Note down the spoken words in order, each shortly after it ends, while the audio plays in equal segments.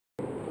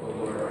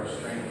our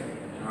strength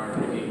and our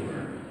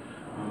Redeemer.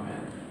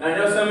 Amen. Now, I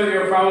know some of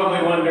you are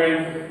probably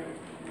wondering,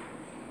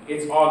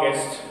 it's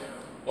August.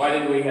 Why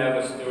did we have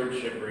a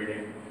stewardship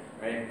reading?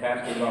 Right?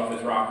 Pastor's off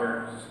his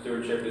rocker.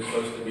 Stewardship is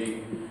supposed to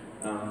be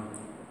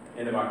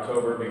end of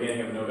October,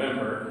 beginning of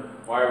November.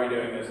 Why are we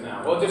doing this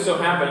now? Well, it just so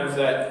happens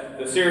that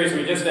the series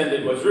we just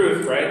ended was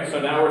Ruth, right? So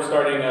now we're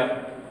starting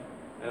I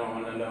don't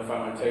want to know if I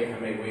want to tell you how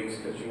many weeks,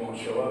 because you won't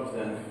show up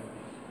then.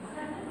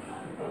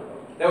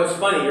 That was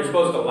funny. You're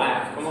supposed to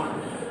laugh. Come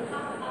on.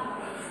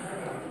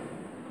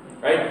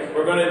 Right?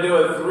 We're going to do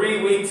a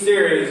 3-week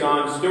series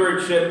on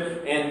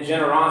stewardship and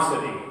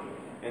generosity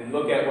and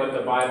look at what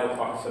the Bible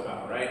talks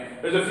about,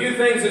 right? There's a few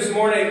things this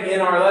morning in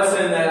our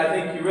lesson that I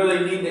think you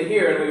really need to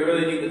hear and we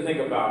really need to think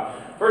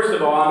about. First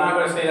of all, I'm not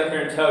going to stand up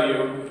here and tell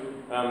you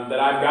that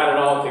I've got it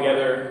all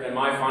together and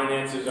my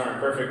finances are in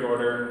perfect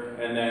order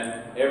and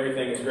that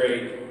everything is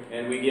great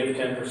and we give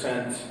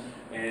 10%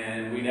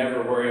 and we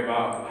never worry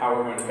about how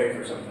we're going to pay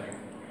for something.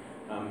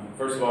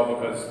 First of all,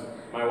 because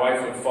my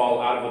wife would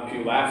fall out of the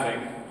pew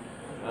laughing.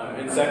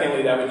 And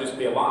secondly, that would just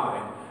be a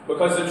lie.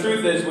 Because the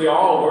truth is, we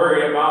all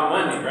worry about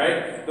money,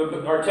 right?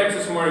 Our text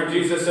this morning,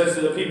 Jesus says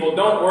to the people,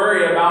 don't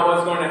worry about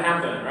what's going to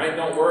happen, right?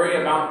 Don't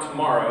worry about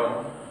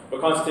tomorrow,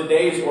 because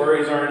today's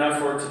worries are enough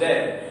for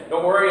today.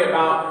 Don't worry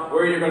about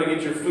where you're going to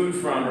get your food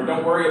from, or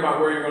don't worry about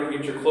where you're going to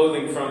get your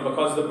clothing from,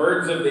 because the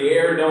birds of the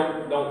air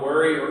don't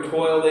worry or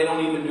toil. They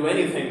don't even do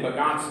anything, but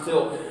God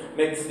still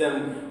makes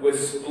them with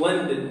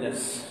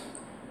splendidness,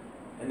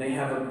 and they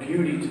have a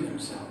beauty to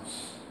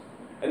themselves.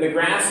 And the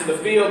grass of the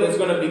field that's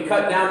going to be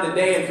cut down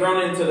today and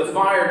thrown into the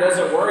fire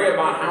doesn't worry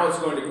about how it's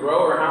going to grow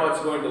or how it's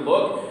going to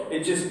look.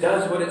 It just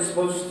does what it's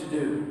supposed to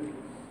do.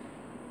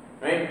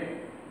 Right?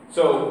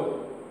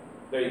 So,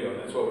 there you go.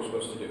 That's what we're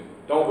supposed to do.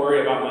 Don't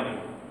worry about money.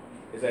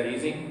 Is that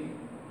easy?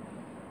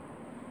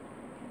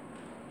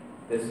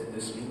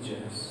 This means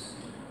yes.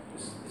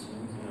 This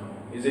means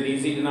no. Is it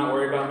easy to not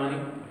worry about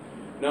money?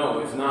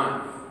 No, it's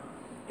not.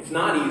 It's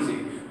not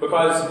easy.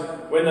 Because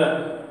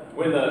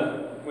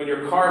when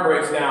your car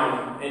breaks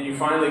down and you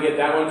finally get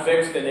that one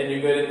fixed and then you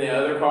get in the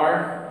other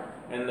car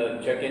and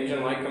the check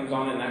engine light comes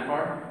on in that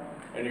car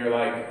and you're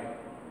like,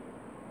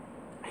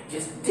 I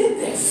just did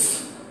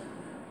this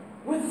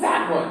with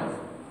that one.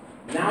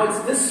 Now it's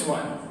this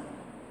one.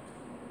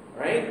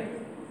 Right?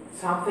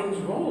 It's how things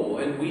roll.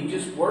 And we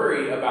just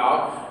worry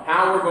about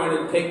how we're going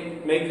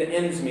to make the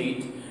ends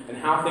meet and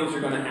how things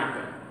are going to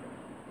happen.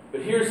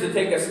 But here's to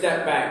take a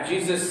step back.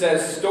 Jesus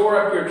says, store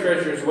up your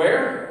treasures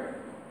where?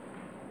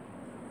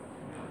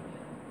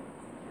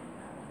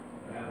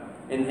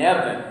 In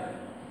heaven,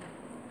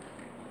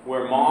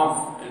 where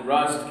moth and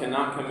rust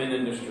cannot come in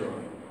and destroy.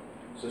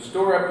 So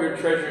store up your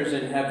treasures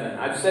in heaven.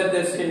 I've said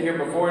this in here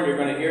before, and you're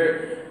going to hear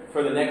it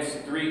for the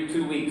next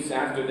 2 weeks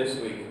after this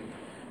week.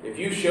 If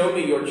you show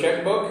me your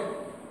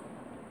checkbook,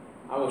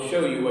 I will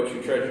show you what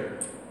you treasure.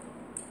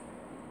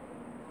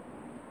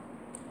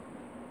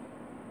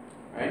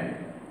 Right?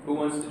 Who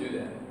wants to do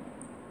that?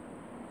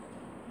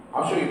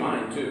 I'll show you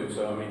mine too,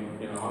 so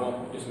I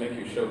won't just make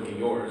you show me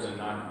yours and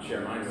not share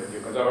mine with you,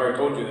 because I already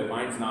told you that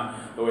mine's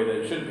not the way that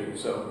it should be,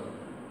 so,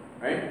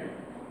 right?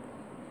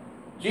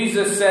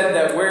 Jesus said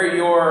that where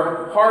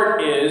your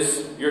heart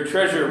is, your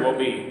treasure will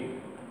be.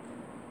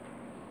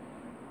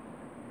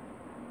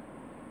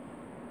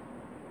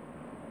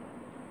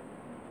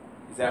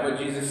 Is that what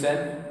Jesus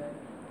said?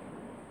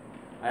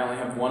 I only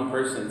have one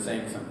person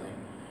saying something.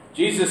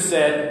 Jesus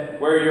said,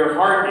 where your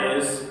heart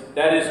is,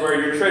 that is where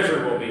your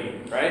treasure will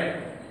be, right?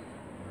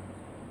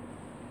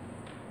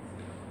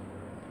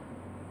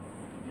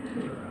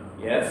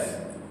 Yes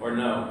or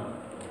no?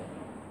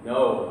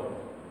 No.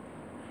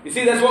 You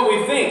see, that's what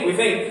we think. We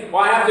think,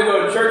 well, I have to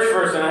go to church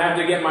first, and I have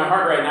to get my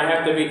heart right, and I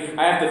have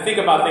to think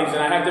about things,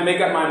 and I have to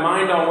make up my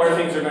mind on where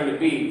things are going to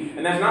be.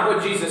 And that's not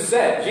what Jesus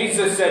said.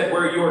 Jesus said,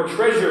 where your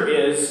treasure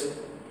is,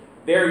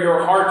 there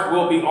your heart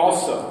will be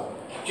also.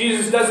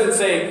 Jesus doesn't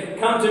say,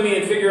 come to me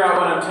and figure out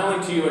what I'm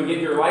telling to you and get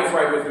your life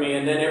right with me,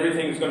 and then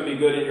everything's going to be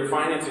good and your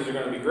finances are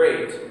going to be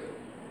great.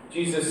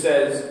 Jesus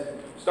says,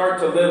 start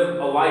to live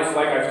a life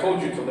like I've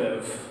told you to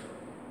live.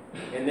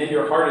 And then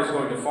your heart is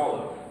going to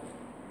follow.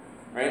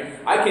 Right?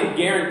 I can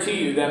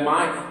guarantee you that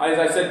as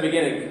I said at the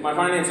beginning, my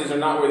finances are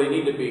not where they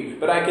need to be.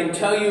 But I can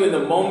tell you in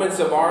the moments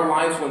of our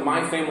lives when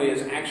my family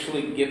is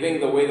actually giving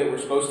the way that we're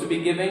supposed to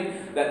be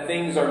giving, that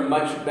things are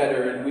much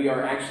better and we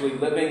are actually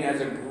living as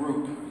a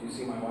group. Do you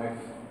see my wife?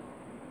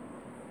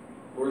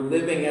 We're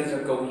living as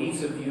a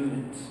cohesive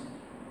unit.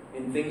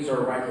 And things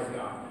are right with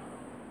God.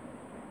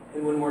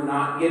 And when we're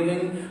not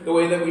giving the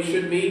way that we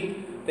should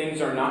be,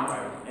 things are not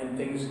right. And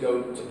things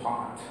go to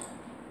pot.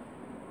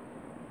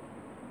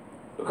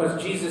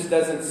 Because Jesus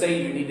doesn't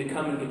say you need to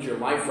come and get your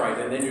life right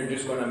and then you're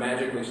just going to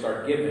magically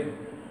start giving.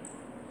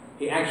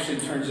 He actually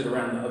turns it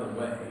around the other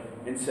way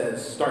and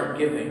says, start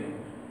giving,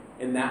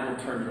 and that will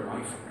turn your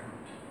life around.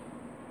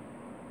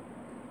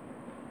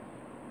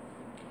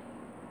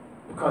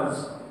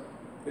 Because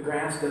the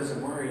grass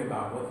doesn't worry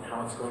about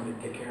how it's going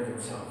to take care of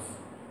itself.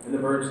 And the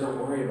birds don't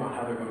worry about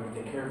how they're going to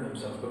take care of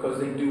themselves because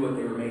they do what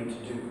they were made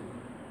to do.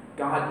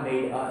 God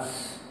made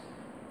us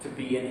to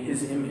be in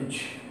His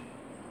image,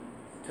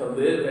 to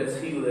live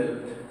as He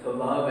lived, to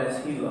love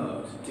as He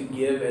loved, to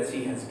give as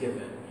He has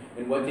given.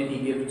 And what did He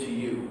give to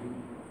you?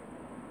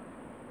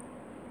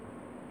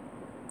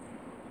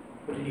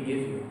 What did He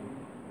give you?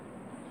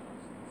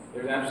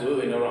 There's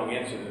absolutely no wrong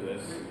answer to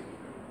this.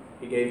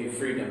 He gave you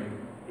freedom.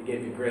 He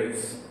gave you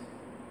grace.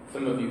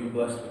 Some of you He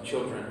blessed with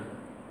children.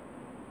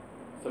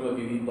 Some of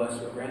you He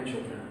blessed with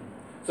grandchildren.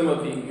 Some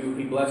of you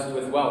He blessed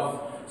with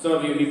wealth. Some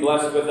of you He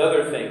blessed with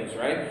other things,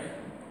 right?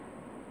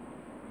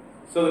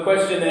 So the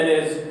question then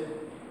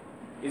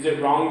is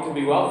it wrong to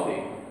be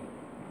wealthy?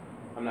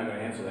 I'm not going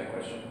to answer that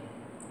question.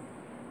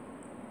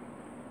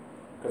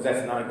 Because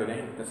that's not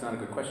a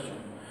good question.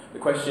 The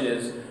question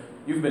is,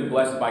 you've been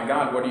blessed by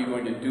God. What are you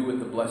going to do with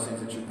the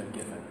blessings that you've been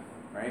given?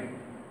 Right?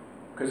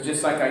 Because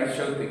just like I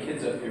showed the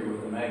kids up here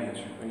with the magnets,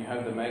 when you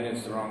have the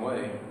magnets the wrong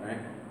way, right,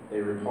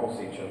 they repulse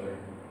each other.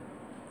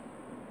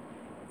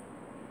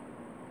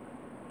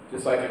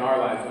 Just like in our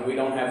lives, when we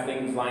don't have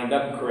things lined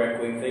up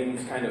correctly,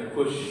 things kind of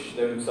push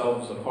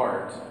themselves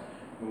apart,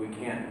 and we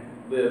can't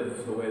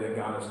live the way that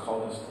God has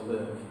called us to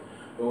live.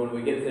 But when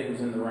we get things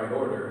in the right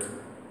order,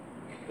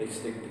 they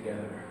stick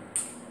together.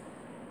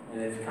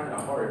 And it's kind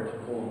of hard to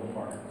pull them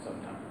apart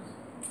sometimes.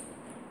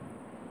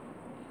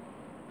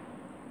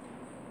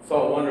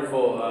 Saw a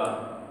wonderful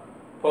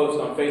post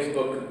on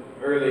Facebook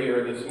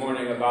earlier this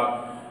morning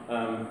about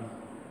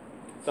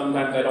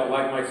sometimes I don't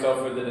like myself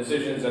for the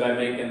decisions that I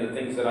make and the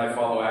things that I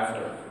follow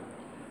after.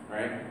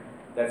 Right?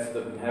 That's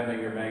the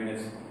having your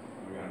magnets.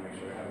 We gotta make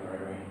sure I have it the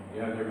right way.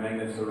 You have your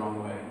magnets the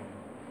wrong way.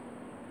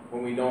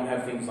 When we don't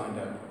have things lined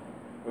up,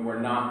 when we're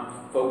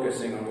not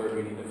focusing on where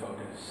we need to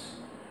focus.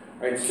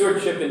 Right?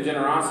 Stewardship and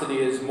generosity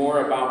is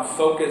more about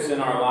focus in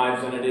our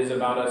lives than it is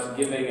about us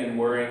giving and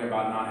worrying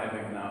about not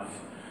having enough.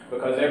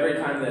 Because every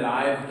time that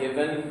I've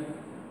given,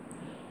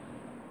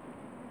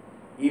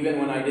 even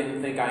when I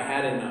didn't think I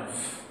had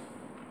enough,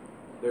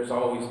 there's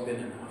always been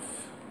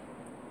enough.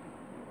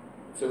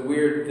 It's a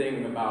weird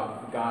thing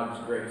about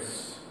God's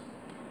grace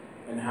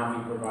and how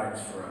He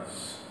provides for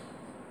us.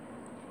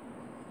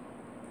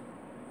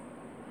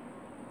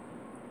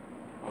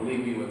 I'll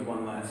leave you with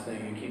one last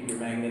thing. You keep your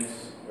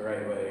magnets the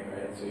right way,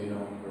 right? So you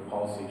don't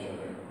repulse each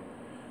other.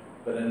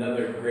 But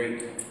another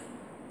great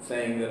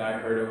saying that I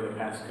heard over the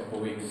past couple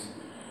weeks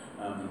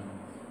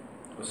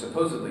was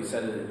supposedly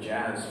said at a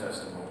jazz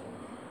festival,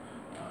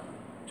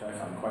 which I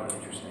found quite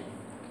interesting.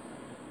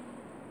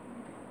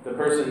 The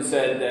person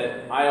said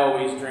that I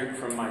always drink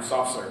from my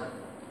saucer.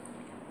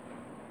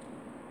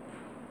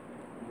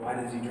 Why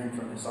does he drink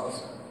from his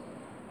saucer?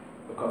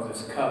 Because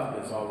his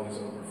cup is always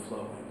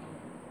overflowing.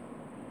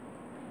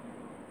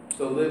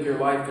 So live your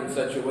life in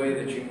such a way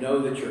that you know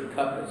that your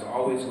cup is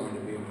always going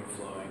to be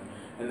overflowing,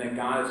 and that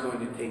God is going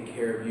to take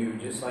care of you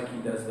just like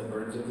He does the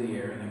birds of the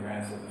air and the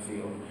grass of the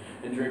field.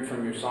 And drink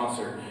from your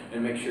saucer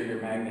and make sure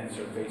your magnets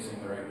are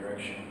facing the right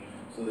direction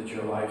so that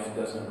your life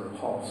doesn't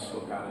repulse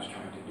what God is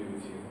trying to do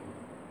with you.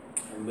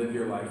 And live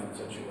your life in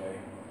such a way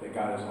that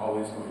God is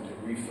always going to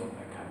refill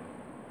that cup,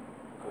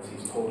 because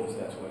He's told us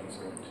that's what He's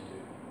going to do.